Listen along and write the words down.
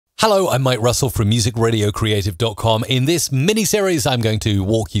Hello, I'm Mike Russell from musicradiocreative.com. In this mini-series, I'm going to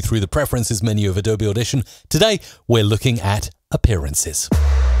walk you through the preferences menu of Adobe Audition. Today, we're looking at appearances.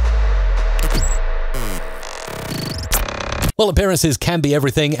 Well, appearances can be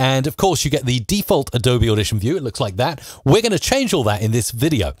everything, and of course you get the default Adobe Audition view. It looks like that. We're going to change all that in this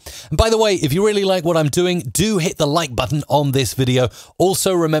video. And by the way, if you really like what I'm doing, do hit the like button on this video.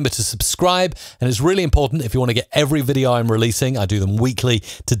 Also, remember to subscribe, and it's really important if you want to get every video I'm releasing, I do them weekly,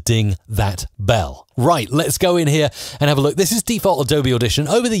 to ding that bell. Right, let's go in here and have a look. This is default Adobe Audition.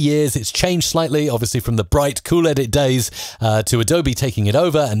 Over the years, it's changed slightly, obviously from the bright, cool edit days to Adobe taking it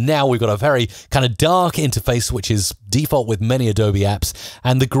over, and now we've got a very kind of dark interface, which is default with many Adobe apps,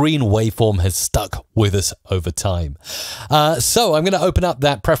 and the green waveform has stuck with us over time. So I'm going to open up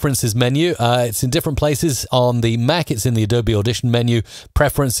that Preferences menu. It's in different places. On the Mac, it's in the Adobe Audition menu,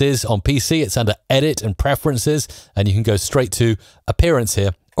 Preferences. On PC, it's under Edit and Preferences, and you can go straight to Appearance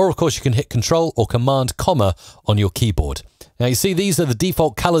here. Or, of course, you can hit Control or Command, comma on your keyboard. Now, you see these are the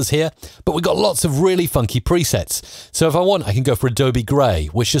default colors here, but we've got lots of really funky presets. So if I want, I can go for Adobe Gray,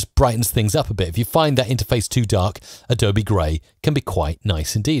 which just brightens things up a bit. If you find that interface too dark, Adobe Gray can be quite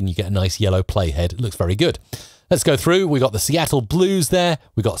nice indeed, and you get a nice yellow playhead. It looks very good. Let's go through. We've got the Seattle Blues there.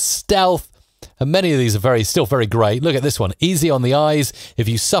 We've got Stealth. And many of these are still very great. Look at this one, easy on the eyes. If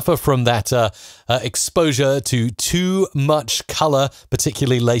you suffer from that exposure to too much color,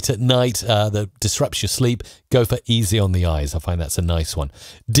 particularly late at night, that disrupts your sleep, go for easy on the eyes. I find that's a nice one.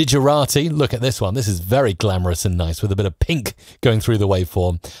 Digerati, look at this one. This is very glamorous and nice with a bit of pink going through the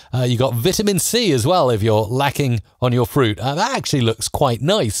waveform. You got vitamin C as well if you're lacking on your fruit. That actually looks quite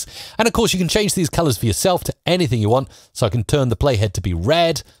nice. And of course, you can change these colors for yourself to anything you want. So I can turn the playhead to be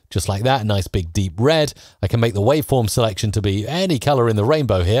red, just like that, a nice big deep red. I can make the waveform selection to be any color in the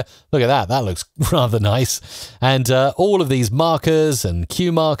rainbow here. Look at that, that looks rather nice. And all of these markers and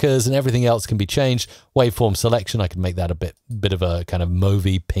cue markers and everything else can be changed. Waveform selection, I can make that a bit of a kind of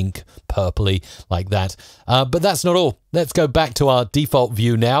mauvey, pink, purpley, like that. But that's not all. Let's go back to our default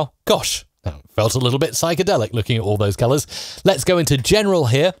view now. Gosh, that felt a little bit psychedelic looking at all those colors. Let's go into General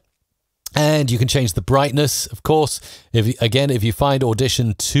here. And you can change the brightness, of course. If you find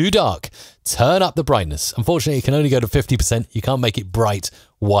Audition too dark, turn up the brightness. Unfortunately, it can only go to 50%. You can't make it bright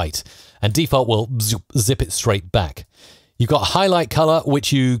white. And default will zip it straight back. You've got highlight color,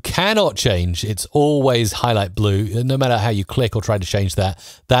 which you cannot change. It's always highlight blue. No matter how you click or try to change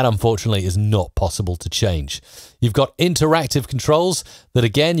that, that unfortunately is not possible to change. You've got interactive controls that,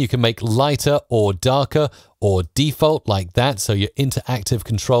 again, you can make lighter or darker or default like that. So your interactive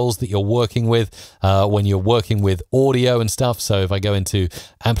controls that you're working with when you're working with audio and stuff. So if I go into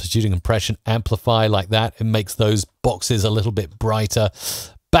amplitude and compression, amplify like that, it makes those boxes a little bit brighter.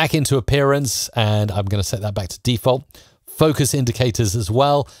 Back into appearance, and I'm going to set that back to default. Focus indicators as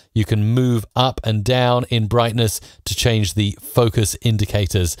well. You can move up and down in brightness to change the focus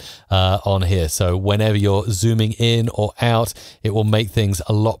indicators on here. So whenever you're zooming in or out, it will make things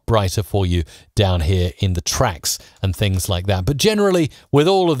a lot brighter for you down here in the tracks and things like that. But generally, with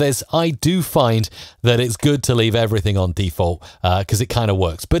all of this, I do find that it's good to leave everything on default because it kind of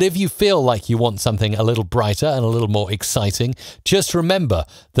works. But if you feel like you want something a little brighter and a little more exciting, just remember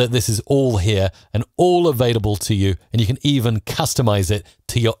that this is all here and all available to you, and you can even customize it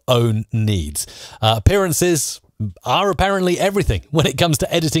to your own needs. Appearances are apparently everything when it comes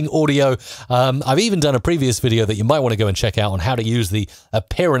to editing audio. I've even done a previous video that you might want to go and check out on how to use the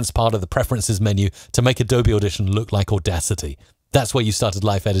appearance part of the preferences menu to make Adobe Audition look like Audacity. That's where you started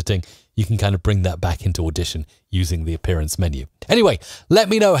live editing. You can kind of bring that back into Audition using the appearance menu. Anyway, let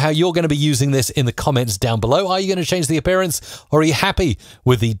me know how you're going to be using this in the comments down below. Are you going to change the appearance, or are you happy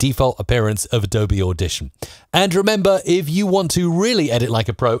with the default appearance of Adobe Audition? And remember, if you want to really edit like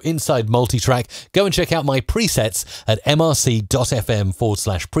a pro inside multitrack, go and check out my presets at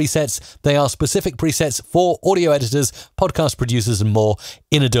mrc.fm/presets. They are specific presets for audio editors, podcast producers, and more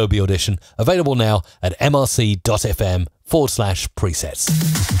in Adobe Audition. Available now at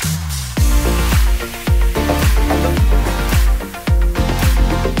mrc.fm/presets.